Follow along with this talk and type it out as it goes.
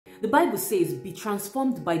The Bible says, be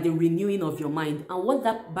transformed by the renewing of your mind. And what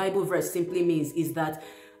that Bible verse simply means is that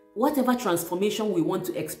whatever transformation we want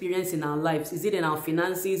to experience in our lives, is it in our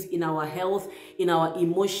finances, in our health, in our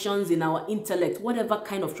emotions, in our intellect, whatever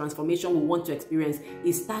kind of transformation we want to experience,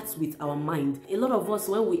 it starts with our mind. A lot of us,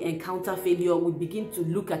 when we encounter failure, we begin to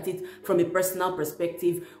look at it from a personal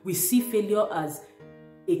perspective. We see failure as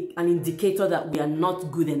an indicator that we are not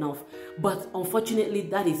good enough. But unfortunately,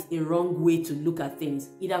 that is a wrong way to look at things.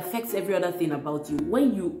 It affects every other thing about you.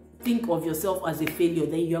 When you think of yourself as a failure,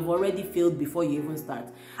 then you have already failed before you even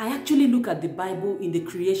start. I actually look at the Bible in the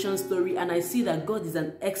creation story, and I see that God is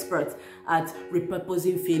an expert at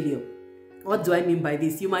repurposing failure. What do I mean by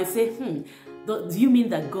this? You might say, do you mean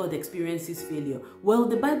that God experiences failure? Well,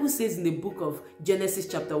 the Bible says in the book of Genesis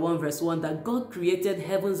chapter 1 verse 1 that God created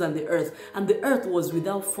heavens and the earth was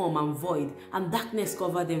without form and void, and darkness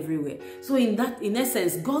covered everywhere. So in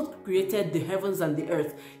essence, God created the heavens and the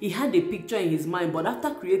earth. He had a picture in his mind, but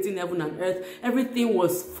after creating heaven and earth, everything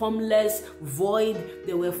was formless, void.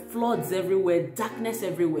 There were floods everywhere, darkness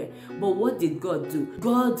everywhere. But what did God do?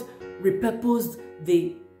 God repurposed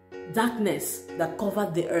the darkness that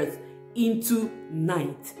covered the earth into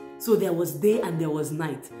night. So there was day and there was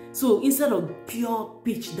night. So instead of pure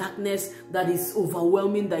pitch darkness that is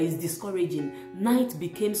overwhelming, that is discouraging, night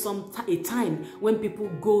became a time when people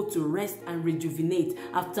go to rest and rejuvenate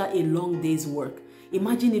after a long day's work.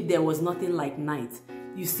 Imagine if there was nothing like night.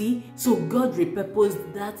 You see, so God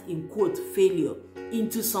repurposed that, in quote, failure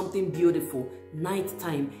into something beautiful. Night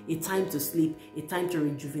time, a time to sleep, a time to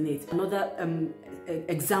rejuvenate. Another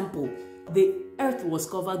example, the earth was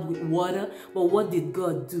covered with water, but what did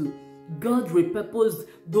God do? God repurposed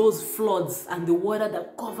those floods and the water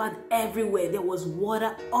that covered everywhere. There was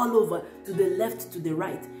water all over, to the left, to the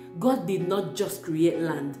right. God did not just create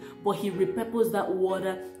land, but he repurposed that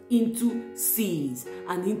water into seas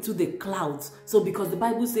and into the clouds. So because the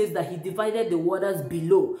Bible says that he divided the waters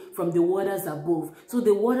below from the waters above. So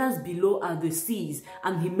the waters below are the seas,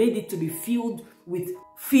 and he made it to be filled with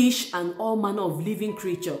fish and all manner of living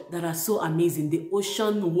creatures that are so amazing. The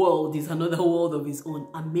ocean world is another world of its own.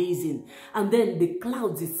 Amazing. And then the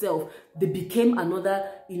clouds itself, they became another,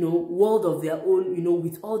 world of their own,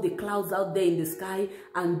 with all the clouds out there in the sky,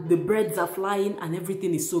 and the birds are flying, and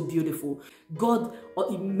everything is so beautiful. God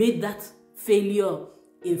made that failure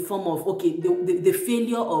in form of, the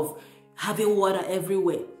failure of having water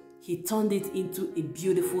everywhere. He turned it into a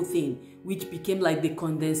beautiful thing, which became like the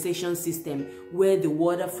condensation system, where the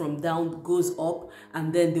water from down goes up,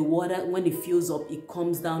 and then the water, when it fills up, it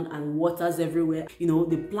comes down and waters everywhere.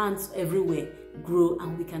 The plants everywhere grow,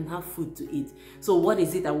 and we can have food to eat. So what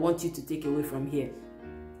is it I want you to take away from here?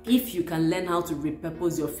 If you can learn how to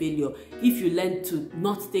repurpose your failure, if you learn to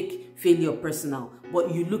not take failure personal,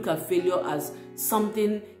 but you look at failure as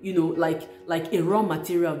something, like a raw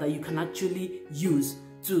material that you can actually use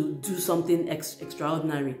to do something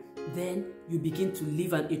extraordinary, then you begin to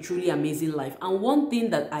live a truly amazing life. And one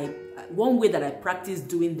way that I practice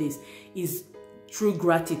doing this is through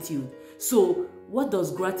gratitude. So what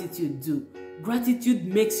does gratitude do? Gratitude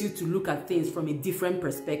makes you to look at things from a different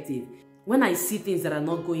perspective. When I see things that are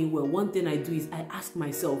not going well, one thing I do is I ask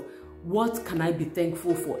myself, what can I be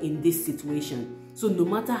thankful for in this situation? So no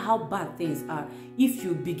matter how bad things are, if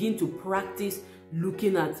you begin to practice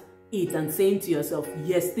looking at it and saying to yourself,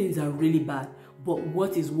 yes, things are really bad, but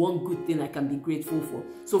what is one good thing I can be grateful for?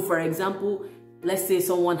 So for example, let's say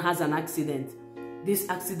someone has an accident. This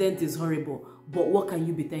accident is horrible, but what can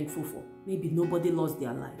you be thankful for? Maybe nobody lost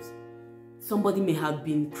their lives. Somebody may have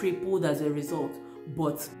been crippled as a result,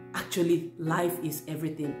 but actually life is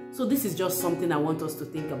everything. So this is just something I want us to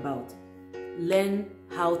think about. Learn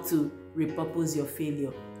how to repurpose your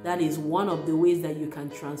failure. That is one of the ways that you can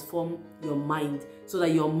transform your mind, so that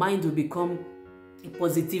your mind will become a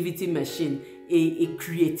positivity machine, a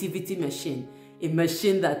creativity machine, a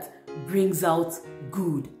machine that brings out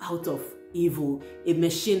good out of evil, a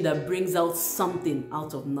machine that brings out something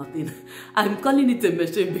out of nothing. I'm calling it a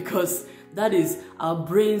machine because that is, our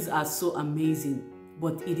brains are so amazing,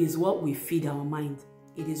 but it is what we feed our mind.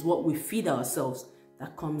 It is what we feed ourselves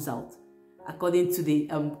that comes out. According to the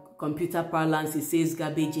computer parlance, it says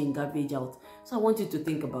garbage in, garbage out. So I want you to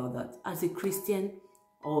think about that. As a Christian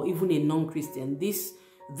or even a non-Christian, this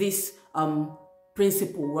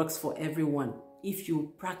principle works for everyone. If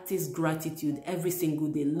you practice gratitude every single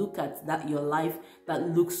day, look at your life that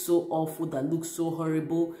looks so awful, that looks so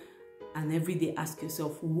horrible, and every day ask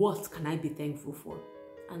yourself, what can I be thankful for?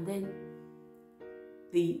 And then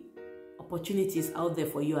the opportunities out there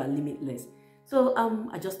for you are limitless. So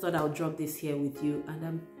I just thought I'll drop this here with you,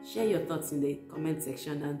 and share your thoughts in the comment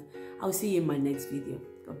section, and I'll see you in my next video.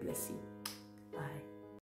 God bless you.